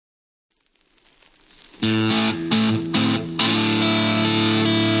Hello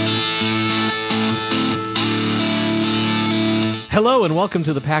and welcome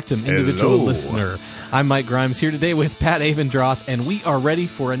to the Pactum Individual Listener. I'm Mike Grimes here today with Pat Abendroth, and we are ready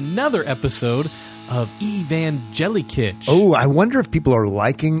for another episode of Evangeli-Kitsch. Oh, I wonder if people are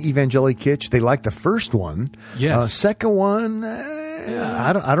liking Evangeli-Kitsch. They like the first one. Yes. Second one,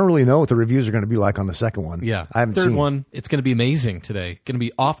 I don't really know what the reviews are going to be like on the second one. Yeah. I haven't seen. Third one, it's going to be amazing today. Going to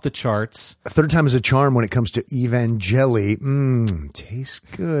be off the charts. Third time is a charm when it comes to Evangeli. Tastes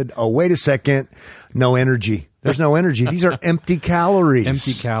good. Oh, wait a second. No energy. There's no energy. These are empty calories.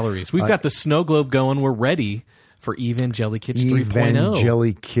 Empty calories. We've got the snow globe going. We're ready for Evangeli-Kitsch 3.0.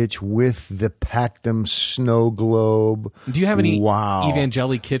 Evangeli-Kitsch with the Pactum snow globe. Do you have any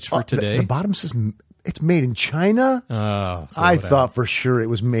Evangeli-Kitsch for today? The bottom says it's made in China. I thought for sure it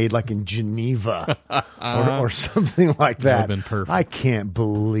was made like in Geneva or something like that. That would have been perfect. I can't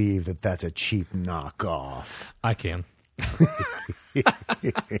believe that that's a cheap knockoff. I can.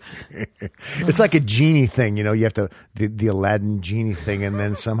 It's like a genie thing, you know. You have to the Aladdin genie thing, and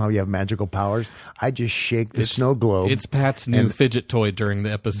then somehow you have magical powers. I just shake the snow globe. It's Pat's new fidget toy during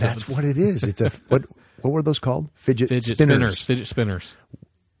the episode. That's what it is. It's a what were those called? Fidget spinners. Fidget spinners.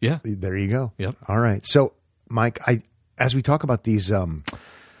 Yeah. There you go. Yep. All right. So, Mike, as we talk about these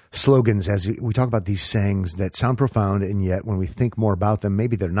slogans, as we talk about these sayings that sound profound, and yet when we think more about them,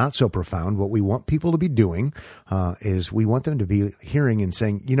 maybe they're not so profound. What we want people to be doing is we want them to be hearing and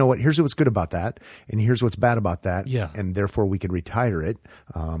saying, you know what, here's what's good about that, and here's what's bad about that, and therefore we could retire it,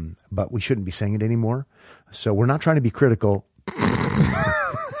 but we shouldn't be saying it anymore. So we're not trying to be critical.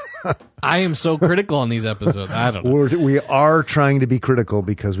 I am so critical on these episodes. I don't know. We are trying to be critical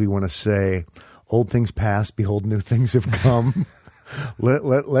because we want to say, old things past, behold, new things have come.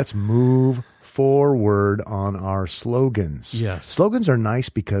 Let's move forward on our slogans. Yes. Slogans are nice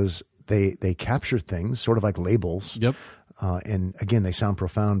because they capture things, sort of like labels. Yep. And again, they sound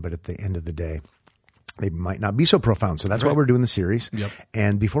profound, but at the end of the day, they might not be so profound. So that's why we're doing the series. Yep.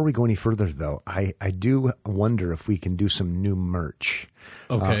 And before we go any further, though, I do wonder if we can do some new merch.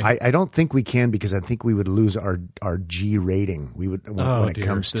 Okay. I don't think we can because I think we would lose our G rating. We would when it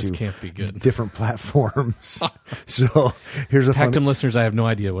comes this to can't be good. Different platforms. So here's a Pactum listeners, I have no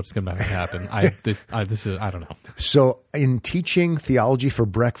idea what's going to happen. I don't know. So in teaching theology for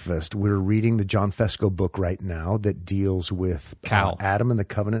breakfast, we're reading the John Fesco book right now that deals with Adam and the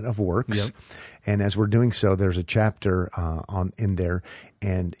covenant of works. Yep. And as we're doing so, there's a chapter in there,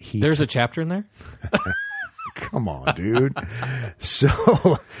 and there's a chapter in there. Come on, dude. So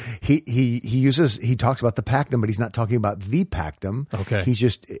he talks about the Pactum, but he's not talking about the Pactum. Okay.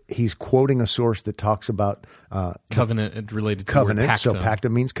 He's quoting a source that talks about covenant related to covenant. The word Pactum. So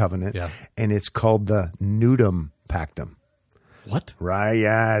Pactum means covenant. Yeah. And it's called the Nudum Pactum. What? Right.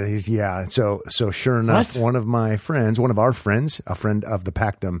 Yeah. So sure enough, one of our friends, a friend of the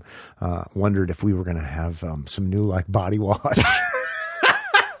Pactum, wondered if we were going to have some new body wash.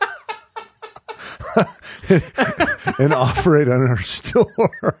 And offer it on our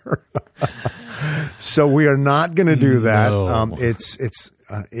store. So we are not going to do that. No.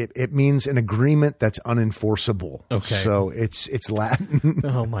 It means an agreement that's unenforceable. Okay. So it's Latin.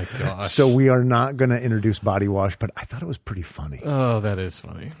 Oh my gosh. So we are not going to introduce body wash, but I thought it was pretty funny. Oh, that is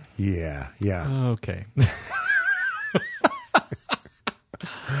funny. Yeah. Okay.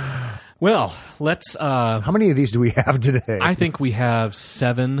 Well, let's. How many of these do we have today? I think we have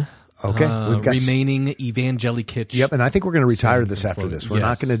 7. Okay, we've got remaining Evangeli-Kitsch. Yep, and I think we're going to retire this after this. We're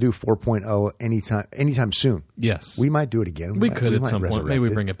not going to do 4.0 anytime soon. Yes. We might do it again. We could at some point. Maybe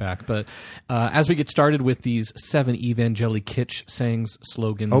we bring it back. But as we get started with these 7 Evangeli-Kitsch sayings,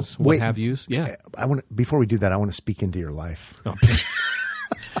 slogans, what have yous. Yeah. Before we do that, I want to speak into your life. Oh.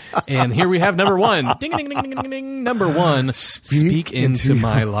 And here we have number 1. Ding, ding, ding, ding, ding, ding. Number 1, speak into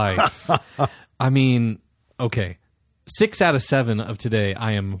my life. I mean, okay. 6 out of 7 of today,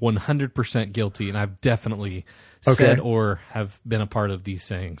 I am 100% guilty, and I've definitely said or have been a part of these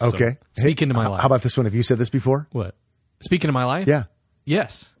sayings. Okay. So, speak into my life. How about this one? Have you said this before? What? Speak into my life? Yeah.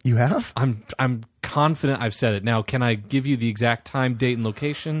 Yes. You have? I'm confident I've said it. Now, can I give you the exact time, date, and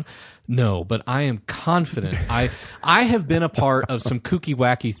location? No, but I am confident. I have been a part of some kooky,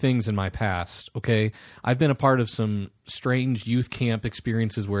 wacky things in my past, okay? I've been a part of some strange youth camp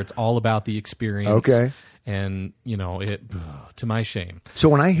experiences where it's all about the experience. Okay. And, to my shame. So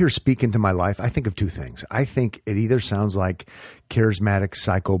when I hear speak into my life, I think of 2 things. I think it either sounds like charismatic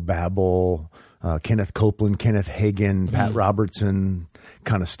psychobabble, Kenneth Copeland, Kenneth Hagin, Pat Robertson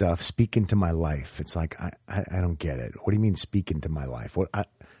kind of stuff. Speak into my life. It's like, I don't get it. What do you mean speak into my life? I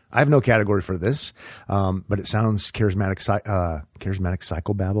have no category for this, but it sounds charismatic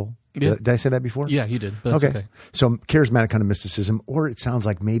psychobabble. Yeah. Did I say that before? Yeah, you did. But that's okay. So charismatic kind of mysticism, or it sounds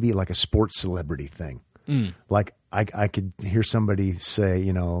like maybe like a sports celebrity thing. Like I could hear somebody say,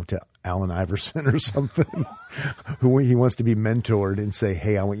 to Allen Iverson or something, who he wants to be mentored and say,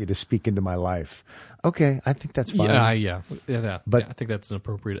 "Hey, I want you to speak into my life." Okay, I think that's fine. But I think that's an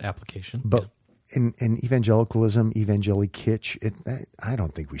appropriate application. But in evangelicalism, Evangeli-Kitsch, I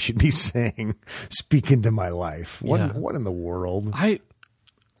don't think we should be saying, "Speak into my life." What in the world? I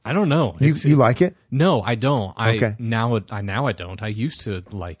don't know. You like it? No, I don't. Okay. Now I don't. I used to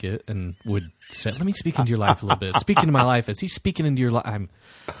like it and would say, "Let me speak into your life a little bit." Speak into my life. Is he speaking into your life?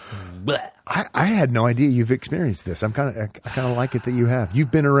 I had no idea you've experienced this. I kind of like it that you have.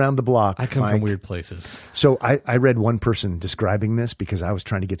 You've been around the block. I come from weird places. So I read one person describing this because I was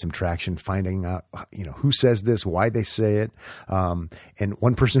trying to get some traction, finding out who says this, why they say it. And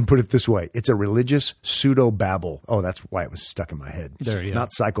one person put it this way: it's a religious pseudo babble. Oh, that's why it was stuck in my head.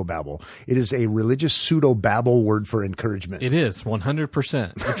 Not psychobabble. It is a religious pseudo babble word for encouragement. It is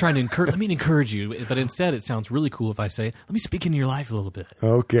 100%. We're trying to encourage. Let me encourage you, but instead it sounds really cool if I say, "Let me speak into your life a little bit."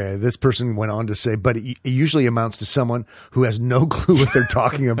 Okay, this person went on to say, but it usually amounts to someone who has no clue what they're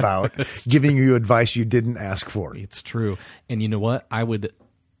talking about, giving you advice you didn't ask for. It's true. And you know what? I would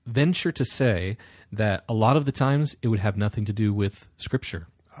venture to say that a lot of the times it would have nothing to do with Scripture.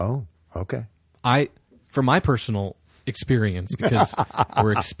 Oh, okay. For my personal experience, because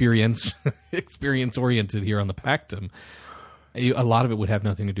we're experience oriented here on the Pactum, a lot of it would have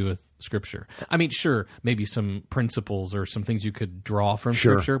nothing to do with Scripture. I mean, sure, maybe some principles or some things you could draw from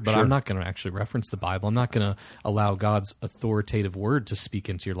Scripture, but I'm not going to actually reference the Bible. I'm not going to allow God's authoritative word to speak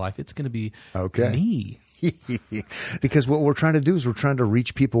into your life. It's going to be me. Because what we're trying to do is we're trying to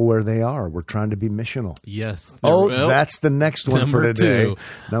reach people where they are. We're trying to be missional. Yes. That's the next one for today.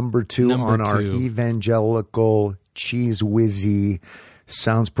 Number two on our evangelical cheese whizzy.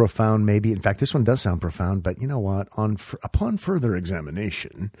 Sounds profound, maybe. In fact, this one does sound profound, but you know what? Upon further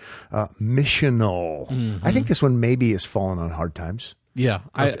examination, missional. Mm-hmm. I think this one maybe has fallen on hard times. Yeah.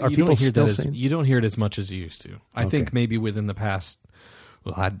 You don't hear it as much as you used to. I think maybe within the past,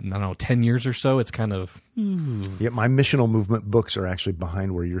 I don't know, 10 years or so, it's kind of... Yeah, my missional movement books are actually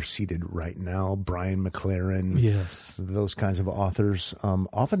behind where you're seated right now. Brian McLaren. Yes. Those kinds of authors.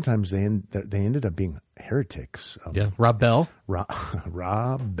 Oftentimes they ended up being heretics. Rob Bell.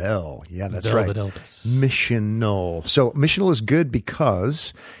 Rob Bell. Yeah, that's Velvet right. Elvis. Missional. So missional is good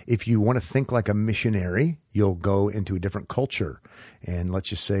because if you want to think like a missionary, you'll go into a different culture. And let's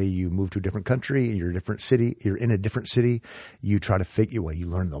just say you move to a different country, you're in a different city, you try to you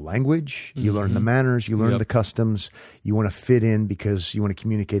learn the language, you learn the manners, you learn the customs, you want to fit in because you want to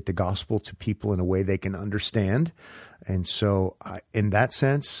communicate the gospel to people in a way they can understand. And so in that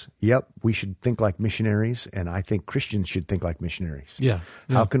sense, we should think like missionaries, and I think Christians should think like missionaries. Yeah.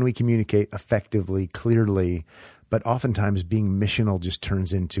 How can we communicate effectively, clearly? But oftentimes being missional just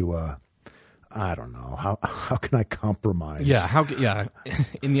turns into I don't know. How can I compromise? Yeah.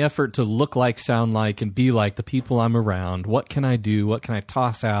 In the effort to look like, sound like, and be like the people I'm around, what can I do? What can I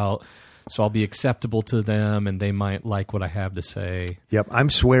toss out so I'll be acceptable to them and they might like what I have to say? Yep. I'm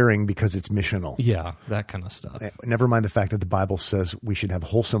swearing because it's missional. Yeah, that kind of stuff. Never mind the fact that the Bible says we should have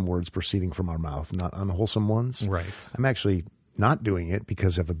wholesome words proceeding from our mouth, not unwholesome ones. Right. I'm actually not doing it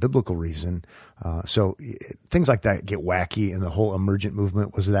because of a biblical reason. So things like that get wacky, and the whole emergent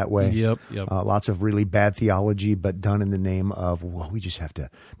movement was that way. Yep. Lots of really bad theology, but done in the name of, we just have to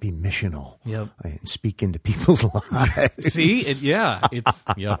be missional and speak into people's lives. See? It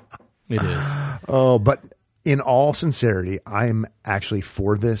is. Oh, but in all sincerity, I'm actually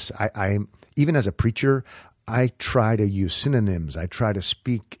for this. I'm even as a preacher, I try to use synonyms. I try to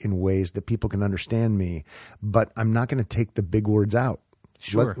speak in ways that people can understand me, but I'm not going to take the big words out.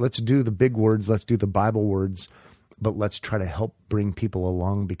 Sure. Let's do the big words. Let's do the Bible words, but let's try to help bring people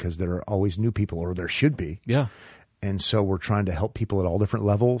along because there are always new people, or there should be. Yeah. And so we're trying to help people at all different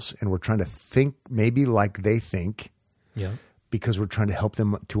levels, and we're trying to think maybe like they think. Yeah. Because we're trying to help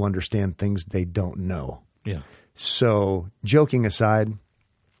them to understand things they don't know. Yeah. So joking aside,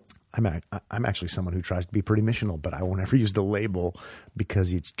 I'm actually someone who tries to be pretty missional, but I won't ever use the label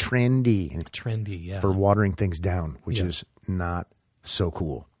because it's trendy. For watering things down, which is not so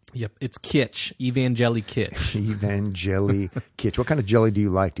cool. Yep, it's kitsch, Evangeli-Kitsch. Evangeli-Kitsch. What kind of jelly do you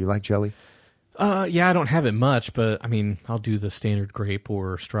like? Do you like jelly? Yeah, I don't have it much, but I mean, I'll do the standard grape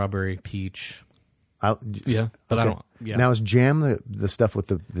or strawberry, peach. I don't. Yeah. Now is jam the stuff with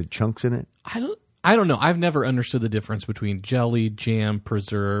the chunks in it? I don't know. I've never understood the difference between jelly, jam,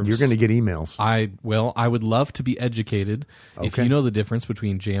 preserves. You're going to get emails. I would love to be educated if you know the difference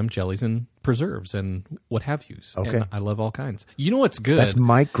between jam, jellies, and preserves and what have yous. Okay. And I love all kinds. You know what's good? That's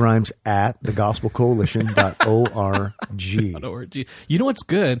Mike Grimes at thegospelcoalition.org. You know what's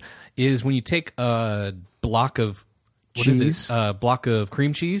good is when you take a block of cheese, a block of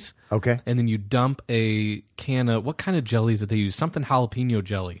cream cheese. Okay. And then you dump a can of, what kind of jellies that they use? Something jalapeno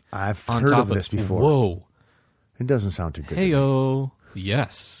jelly. I've heard of this before. Whoa. It doesn't sound too good. Hey-o.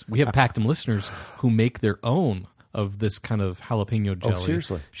 Yes. We have Pactum listeners who make their own of this kind of jalapeno jelly. Oh,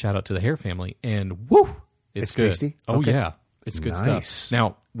 seriously? Shout out to the Hare family. And woo, it's good. Tasty? Oh, Okay. yeah. It's good Nice. stuff.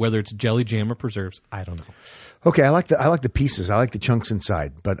 Now, whether it's jelly, jam, or preserves, I don't know. Okay, I like the pieces. I like the chunks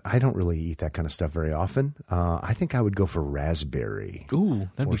inside, but I don't really eat that kind of stuff very often. I think I would go for raspberry. Ooh,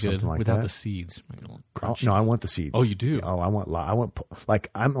 that'd Or be good something like without that. the seeds. Oh, no, I want the seeds. Oh, you do? Oh, I want like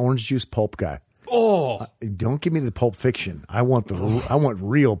I'm orange juice pulp guy. Oh, Don't give me the pulp fiction. I want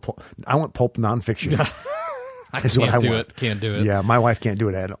real pulp. I want pulp nonfiction. I Is what I can't do want. it. Can't do it. Yeah, my wife can't do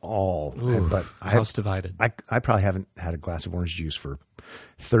it at all. But House divided. I probably haven't had a glass of orange juice for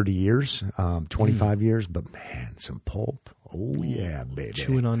 30 years, 25 years. But man, some pulp. Oh yeah, baby.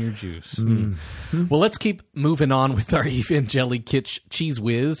 Chewing on your juice. Well, let's keep moving on with our Evangeli-Kitsch cheese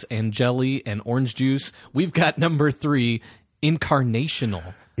whiz and jelly and orange juice. We've got number 3,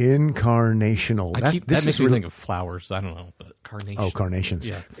 incarnational. Incarnational. That makes me think of flowers. I don't know, but carnation. Oh, carnations.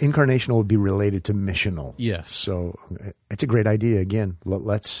 Yeah. Incarnational would be related to missional. Yes. So it's a great idea. Again,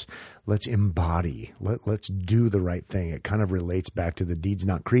 let's embody. Let's do the right thing. It kind of relates back to the deeds,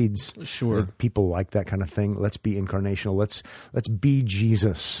 not creeds. Sure. People like that kind of thing. Let's be incarnational. Let's be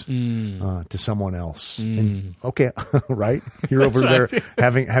Jesus to someone else. And, okay, right? You're over there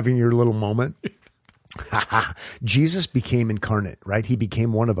having your little moment. Jesus became incarnate, right? He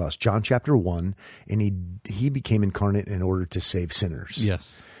became one of us. John chapter 1, and he became incarnate in order to save sinners.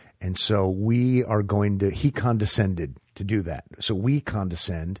 Yes. And so he condescended to do that. So we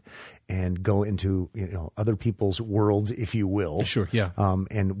condescend and go into, other people's worlds, if you will. Sure, yeah.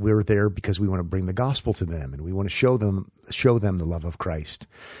 And we're there because we want to bring the gospel to them and we want to show them the love of Christ.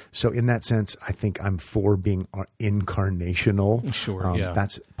 So in that sense, I think I'm for being incarnational. Sure, yeah.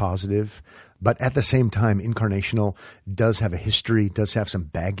 That's positive. But at the same time, incarnational does have a history, does have some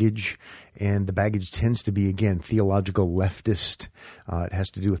baggage, and the baggage tends to be, again, theological leftist. It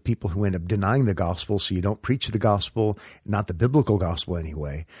has to do with people who end up denying the gospel, so you don't preach the gospel, not the biblical gospel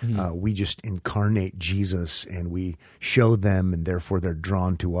anyway. We just incarnate Jesus, and we show them, and therefore they're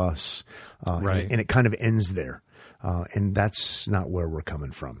drawn to us. Right. And it kind of ends there. And that's not where we're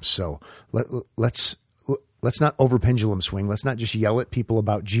coming from. So let's not over pendulum swing. Let's not just yell at people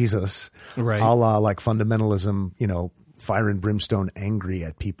about Jesus, right? A la like fundamentalism, fire and brimstone, angry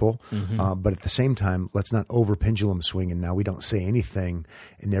at people. But at the same time, let's not over pendulum swing. And now we don't say anything,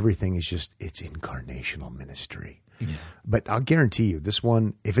 and everything is it's incarnational ministry. Yeah. But I'll guarantee you, this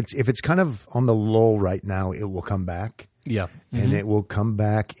one, if it's kind of on the lull right now, it will come back. Yeah. And it will come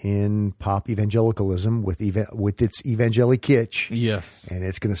back in pop evangelicalism with its Evangeli-Kitsch. Yes. And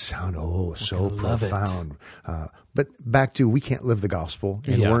it's going to sound, so profound. But back to, we can't live the gospel,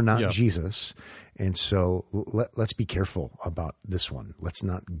 and we're not Jesus. And so let's be careful about this one. Let's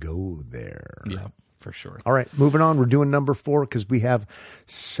not go there. Yeah, for sure. All right, moving on. We're doing number 4 because we have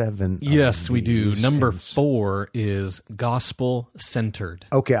 7. Yes, we do. Number 4 is gospel-centered.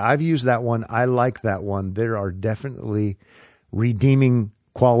 Okay, I've used that one. I like that one. There are definitely redeeming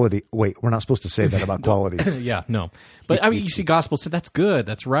quality. Wait, we're not supposed to say that about qualities. Yeah, no. But I mean, you see gospel, so that's good.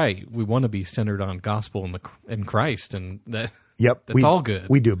 That's right. We want to be centered on gospel and Christ, and that. Yep, that's all good.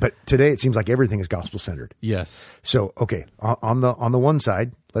 We do, but today it seems like everything is gospel centered. Yes. So, okay, on the one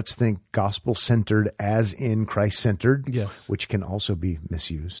side, let's think gospel centered as in Christ centered. Yes. Which can also be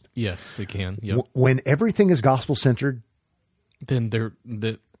misused. Yes, it can. Yep. When everything is gospel centered, then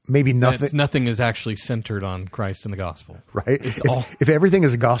maybe nothing is actually centered on Christ and the gospel. Right? If everything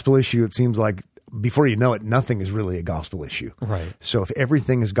is a gospel issue, it seems like before you know it, nothing is really a gospel issue. Right. So if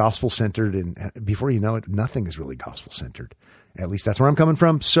everything is gospel centered, and before you know it, nothing is really gospel centered. At least that's where I'm coming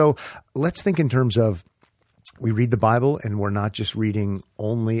from. So let's think in terms of, we read the Bible and we're not just reading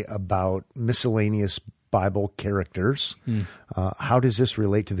only about miscellaneous Bible characters. How does this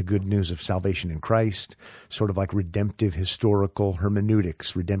relate to the good news of salvation in Christ? Sort of like redemptive historical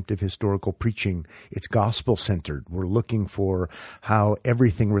hermeneutics, redemptive historical preaching. It's gospel centered. We're looking for how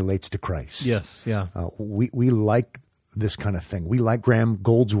everything relates to Christ. Yes, yeah. We like this kind of thing. We like Graham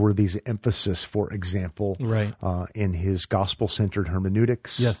Goldsworthy's emphasis, for example, right, in his gospel-centered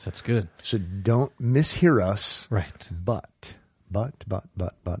hermeneutics. Yes, that's good. So don't mishear us. Right. But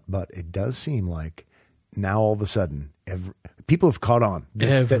it does seem like now all of a sudden people have caught on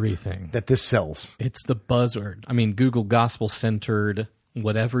Everything. that this sells. It's the buzzword. I mean, Google gospel-centered,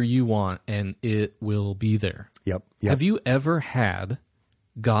 whatever you want, and it will be there. Yep. Have you ever had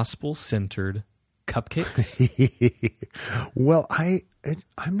gospel-centered cupcakes? Well,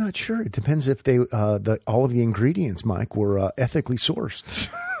 I'm not sure. It depends if they all of the ingredients, Mike, were ethically sourced.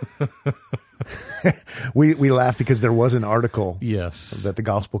 we laugh because there was an article that the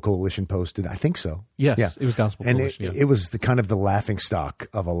Gospel Coalition posted. I think so. Yes, yeah. it was Gospel Coalition. And it was the kind of the laughing stock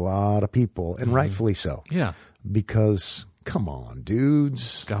of a lot of people, and rightfully so. Yeah. Because come on,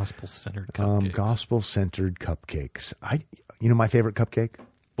 dudes. Gospel-centered cupcakes. Gospel-centered cupcakes. You know my favorite cupcake?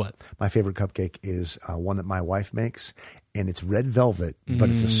 What? My favorite cupcake is one that my wife makes, and it's red velvet, but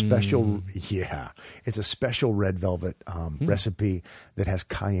it's a special, it's a special red velvet recipe that has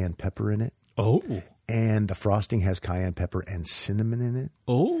cayenne pepper in it. Oh. And the frosting has cayenne pepper and cinnamon in it.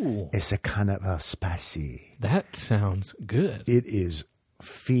 Oh. It's a kind of a spicy. That sounds good. It is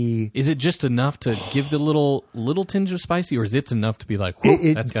Is it just enough to give the little tinge of spicy, or is it enough to be like,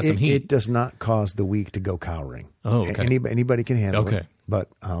 that's got some heat? It does not cause the weak to go cowering. Oh, okay. Anybody can handle it. Okay. But,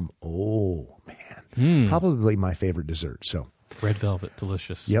 oh, man. Probably my favorite dessert. So red velvet,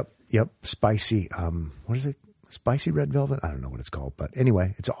 delicious. Yep. Spicy. What is it? Spicy red velvet? I don't know what it's called. But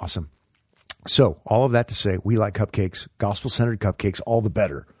anyway, it's awesome. So all of that to say, we like cupcakes, gospel-centered cupcakes, all the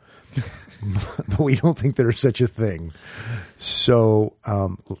better. But we don't think there's such a thing. So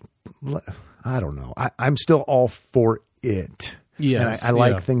I don't know. I'm still all for it. Yes, and I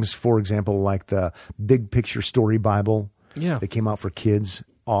like things, for example, like the Big Picture Story Bible. Yeah. That came out for kids.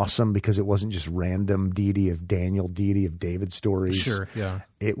 Awesome, because it wasn't just random deity of Daniel, deity of David stories. Sure, yeah.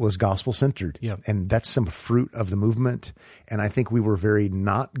 It was gospel-centered. Yeah. And that's some fruit of the movement. And I think we were very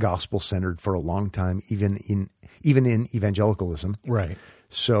not gospel-centered for a long time, even in evangelicalism. Right.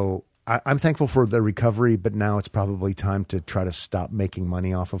 So I'm thankful for the recovery, but now it's probably time to try to stop making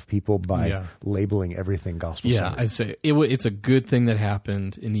money off of people by labeling everything gospel-centered. Yeah, I'd say it's a good thing that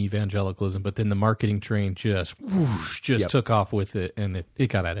happened in evangelicalism, but then the marketing train just took off with it, and it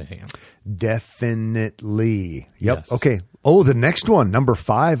got out of hand. Definitely. Yep. Yes. Okay. Oh, the next one, number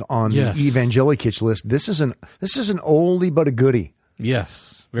 5 on the Evangeli-Kitsch list. This is an oldie but a goodie.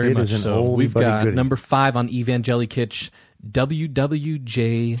 Yes, very much so. We've got number 5 on Evangeli-Kitsch.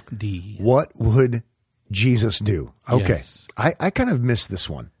 WWJD. What would Jesus do? Okay. Yes. I kind of missed this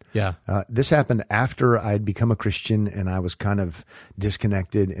one. Yeah. This happened after I'd become a Christian, and I was kind of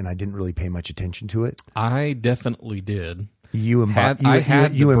disconnected, and I didn't really pay much attention to it. I definitely did. You imbibed? I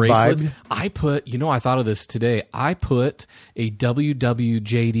had the bracelets. I thought of this today. I put a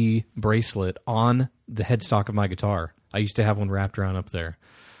WWJD bracelet on the headstock of my guitar. I used to have one wrapped around up there.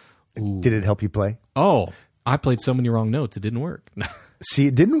 Ooh. Did it help you play? Oh, I played so many wrong notes, it didn't work. See,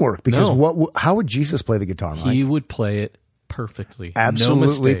 it didn't work because how would Jesus play the guitar, Mike? He would play it perfectly.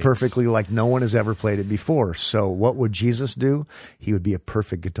 Absolutely perfectly, like no one has ever played it before. So what would Jesus do? He would be a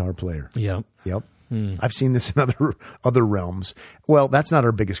perfect guitar player. Yep. I've seen this in other realms. Well, that's not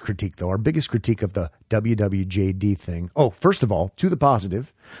our biggest critique, though. Our biggest critique of the WWJD thing. Oh, first of all, to the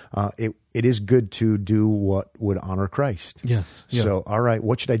positive, it is good to do what would honor Christ. Yes. Yeah. So, all right,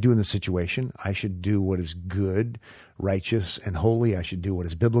 what should I do in this situation? I should do what is good, righteous, and holy. I should do what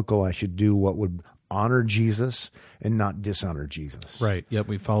is biblical. I should do what would honor Jesus and not dishonor Jesus. Right. Yep.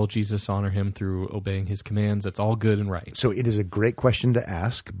 We follow Jesus, honor him through obeying his commands. That's all good and right. So it is a great question to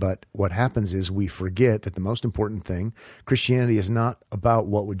ask, but what happens is we forget that the most important thing, Christianity is not about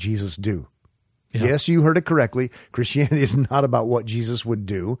what would Jesus do. Yeah. Yes, you heard it correctly. Christianity is not about what Jesus would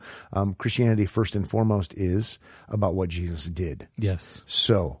do. Christianity, first and foremost, is about what Jesus did. Yes.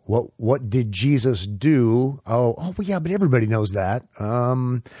 So, what did Jesus do? Oh, yeah, but everybody knows that.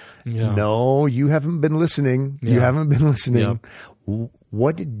 No, you haven't been listening. Yeah. You haven't been listening. Yeah.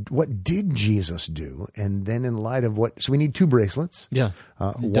 What did Jesus do? And then, in light of what, so we need 2 bracelets. Yeah.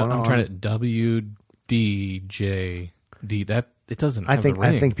 I'm trying to WDJD. That. It doesn't. I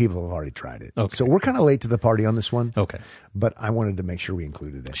think people have already tried it. Okay. So we're kind of late to the party on this one. Okay. But I wanted to make sure we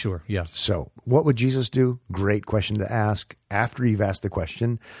included it. Sure. Yeah. So what would Jesus do? Great question to ask. After you've asked the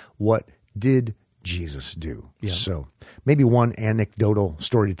question, what did Jesus do? Yeah. So maybe one anecdotal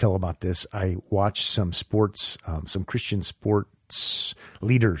story to tell about this. I watched some sports, some Christian sports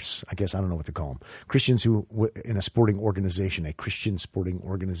leaders, I guess, I don't know what to call them, Christians who in a sporting organization, a Christian sporting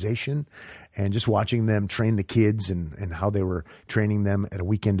organization, and just watching them train the kids and how they were training them at a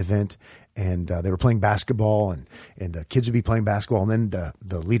weekend event. And they were playing basketball, and the kids would be playing basketball, and then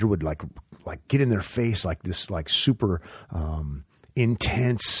the leader would like get in their face like this, like super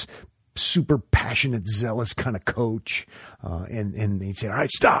intense super passionate, zealous kind of coach. And he'd say, all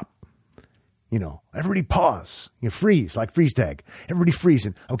right, stop. Everybody pause. Freeze, like freeze tag. Everybody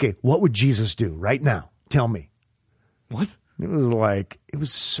freezing. Okay, what would Jesus do right now? Tell me. What? It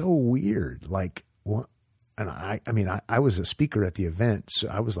was so weird. Like, what? And I was a speaker at the event, so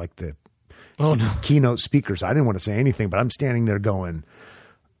I was like the keynote speaker, so I didn't want to say anything, but I'm standing there going,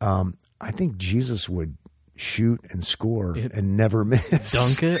 I think Jesus would shoot and score and never miss.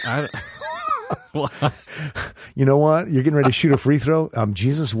 Dunk it? You know what? You're getting ready to shoot a free throw.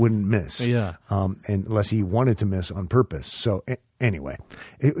 Jesus wouldn't miss. Yeah. Unless he wanted to miss on purpose. So anyway,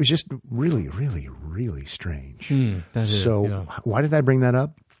 it was just really, really, really strange. Why did I bring that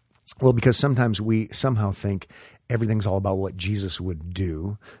up? Well, because sometimes we somehow think everything's all about what Jesus would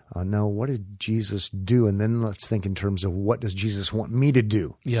do. No, what did Jesus do? And then let's think in terms of what does Jesus want me to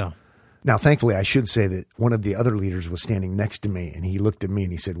do? Yeah. Now, thankfully, I should say that one of the other leaders was standing next to me, and he looked at me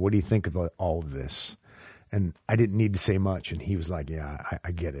and he said, what do you think of all of this? And I didn't need to say much. And he was like, yeah,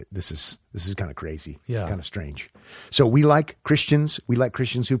 I get it. This is kind of crazy, kind of strange. So we like Christians. We like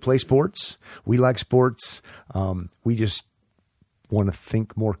Christians who play sports. We like sports. We just want to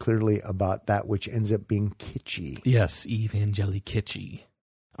think more clearly about that which ends up being kitschy. Yes, Evangeli-Kitsch.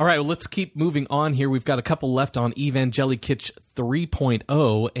 All right, well, let's keep moving on here. We've got a couple left on Evangeli-Kitsch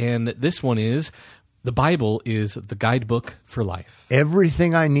 3.0, and this one is, the Bible is the guidebook for life.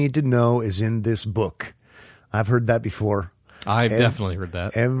 Everything I need to know is in this book. I've heard that before. I've definitely heard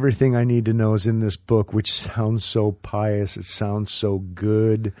that. Everything I need to know is in this book, which sounds so pious. It sounds so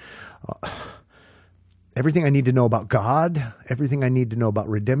good. Everything I need to know about God, everything I need to know about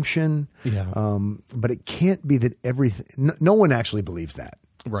redemption. Yeah. But it can't be that everything, no one actually believes that.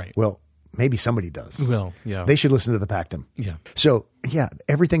 Right. Well, maybe somebody does. Well, yeah. They should listen to the Pactum. Yeah. So,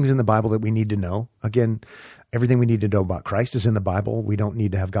 everything's in the Bible that we need to know. Again, everything we need to know about Christ is in the Bible. We don't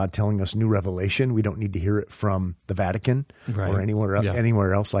need to have God telling us new revelation. We don't need to hear it from the Vatican or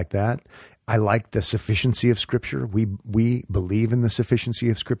anywhere else like that. I like the sufficiency of Scripture. We believe in the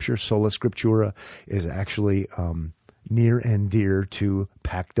sufficiency of Scripture. Sola Scriptura is actually near and dear to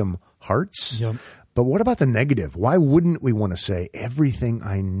Pactum hearts. Yep. But what about the negative? Why wouldn't we want to say everything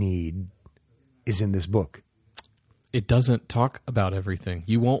I need is in this book? It doesn't talk about everything.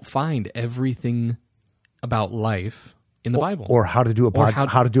 You won't find everything about life in the Bible. Or how to do a podcast.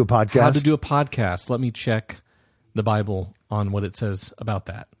 How to do a podcast. Let me check the Bible on what it says about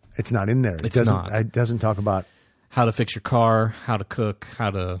that. It's not in there. It doesn't talk about how to fix your car, how to cook,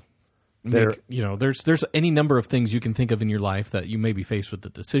 how to there's any number of things you can think of in your life that you may be faced with a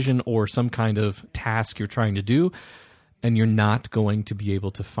decision or some kind of task you're trying to do, and you're not going to be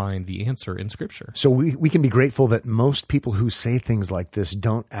able to find the answer in Scripture. So we can be grateful that most people who say things like this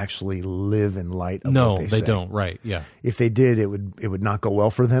don't actually live in light of what they say. No, they don't. Right, yeah. If they did, it would not go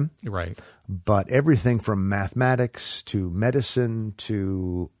well for them. Right. But everything from mathematics to medicine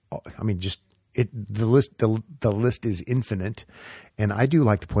to, the list is infinite. And I do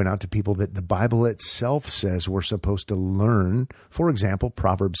like to point out to people that the Bible itself says we're supposed to learn. For example,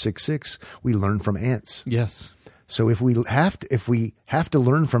 Proverbs 6:6, we learn from ants. Yes. So if we have to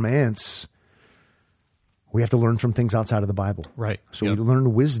learn from ants, we have to learn from things outside of the Bible. Right. So we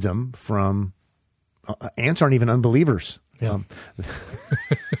learn wisdom from ants. Aren't even unbelievers. Yeah.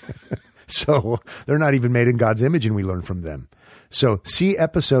 So they're not even made in God's image, and we learn from them. So see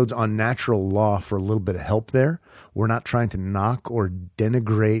episodes on natural law for a little bit of help there. We're not trying to knock or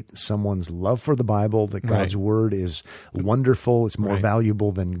denigrate someone's love for the Bible, that God's word is wonderful. It's more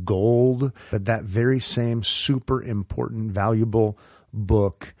valuable than gold. But that very same super important, valuable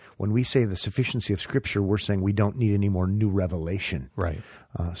book, when we say the sufficiency of Scripture, we're saying we don't need any more new revelation. Right.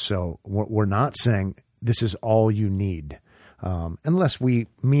 So we're not saying this is all you need. Unless we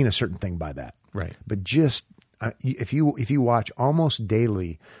mean a certain thing by that. Right. But just if you watch almost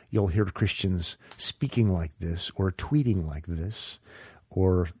daily, you'll hear Christians speaking like this or tweeting like this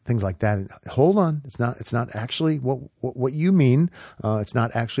or things like that. And hold on, it's not actually what you mean. It's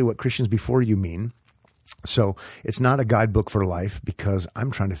not actually what Christians before you mean. So it's not a guidebook for life because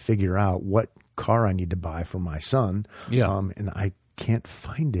I'm trying to figure out what car I need to buy for my son. Yeah. And I can't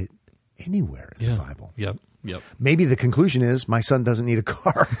find it anywhere in the Bible. Yep. Maybe the conclusion is my son doesn't need a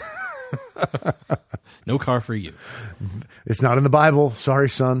car. No car for you. It's not in the Bible. Sorry,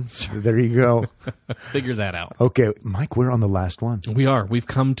 son. There you go. Figure that out. Okay, Mike, we're on the last one. We are. We've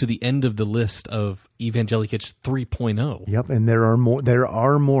come to the end of the list of Evangeli-Kitsch 3.0. Yep, and there are more. There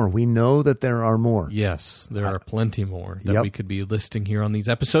are more. We know that there are more. Yes, there are plenty more that we could be listing here on these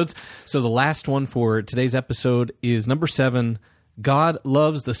episodes. So the last one for today's episode is number 7. God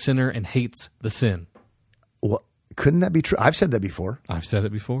loves the sinner and hates the sin. couldn't that be true? I've said that before. I've said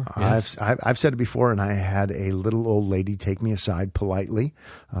it before. Yes. I've said it before, and I had a little old lady take me aside politely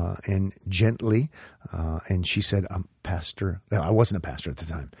and gently, and she said, Pastor, no, I wasn't a pastor at the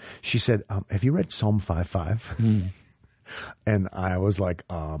time. She said, have you read Psalm 5:5? And I was like,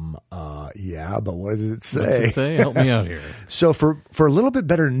 yeah, but what does it say? What does it say? Help me out here. So for a little bit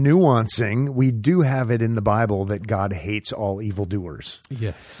better nuancing, we do have it in the Bible that God hates all evildoers.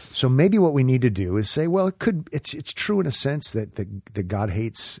 Yes. So maybe what we need to do is say, well, it's true in a sense that God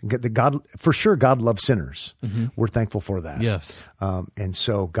hates, for sure God loves sinners. Mm-hmm. We're thankful for that. Yes. And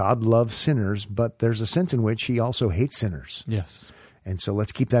so God loves sinners, but there's a sense in which he also hates sinners. Yes. And so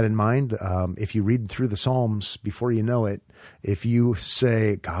let's keep that in mind. If you read through the Psalms, before you know it, if you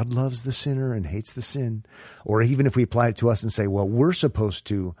say God loves the sinner and hates the sin, or even if we apply it to us and say, well, we're supposed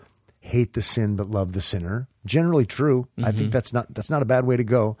to hate the sin but love the sinner, generally true. Mm-hmm. I think that's not a bad way to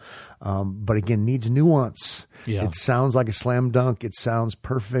go. But again, needs nuance. Yeah. It sounds like a slam dunk. It sounds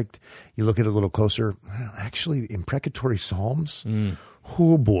perfect. You look at it a little closer. Well, actually, imprecatory Psalms,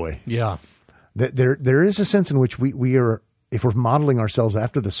 oh boy. Yeah. There is a sense in which we are, if we're modeling ourselves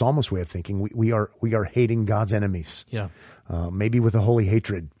after the psalmist way of thinking, we are hating God's enemies. Yeah. Maybe with a holy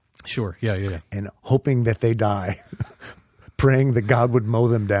hatred. Sure. Yeah. And hoping that they die, praying that God would mow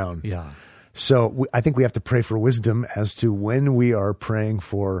them down. Yeah. So I think we have to pray for wisdom as to when we are praying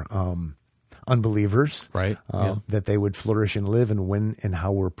for unbelievers, right? That they would flourish and live, and when and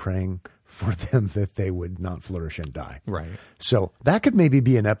how we're praying for them that they would not flourish and die. Right. So that could maybe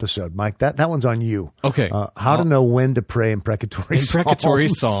be an episode, Mike. That one's on you. Okay. How to know when to pray imprecatory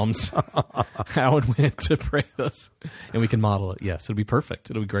Psalms. How and when to pray those. And we can model it. Yes, it'll be perfect.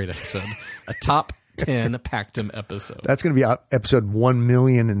 It'll be a great episode. A top 10 Pactum episode. That's going to be episode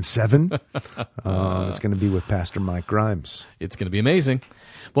 1,000,007. It's going to be with Pastor Mike Grimes. It's going to be amazing.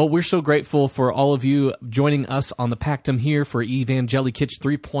 Well, we're so grateful for all of you joining us on the Pactum here for Evangeli-Kitsch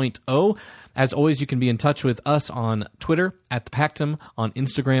 3.0. As always, you can be in touch with us on Twitter at The Pactum, on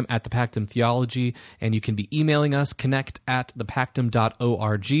Instagram at The Pactum Theology, and you can be emailing us,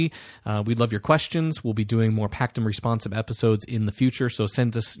 connect@thepactum.org. We'd love your questions. We'll be doing more Pactum responsive episodes in the future, so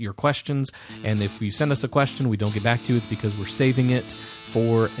send us your questions. And if you send us a question, we don't get back to you, it's because we're saving it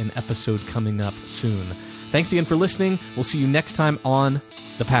for an episode coming up soon. Thanks again for listening. We'll see you next time on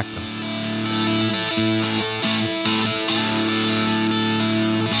The Pactum.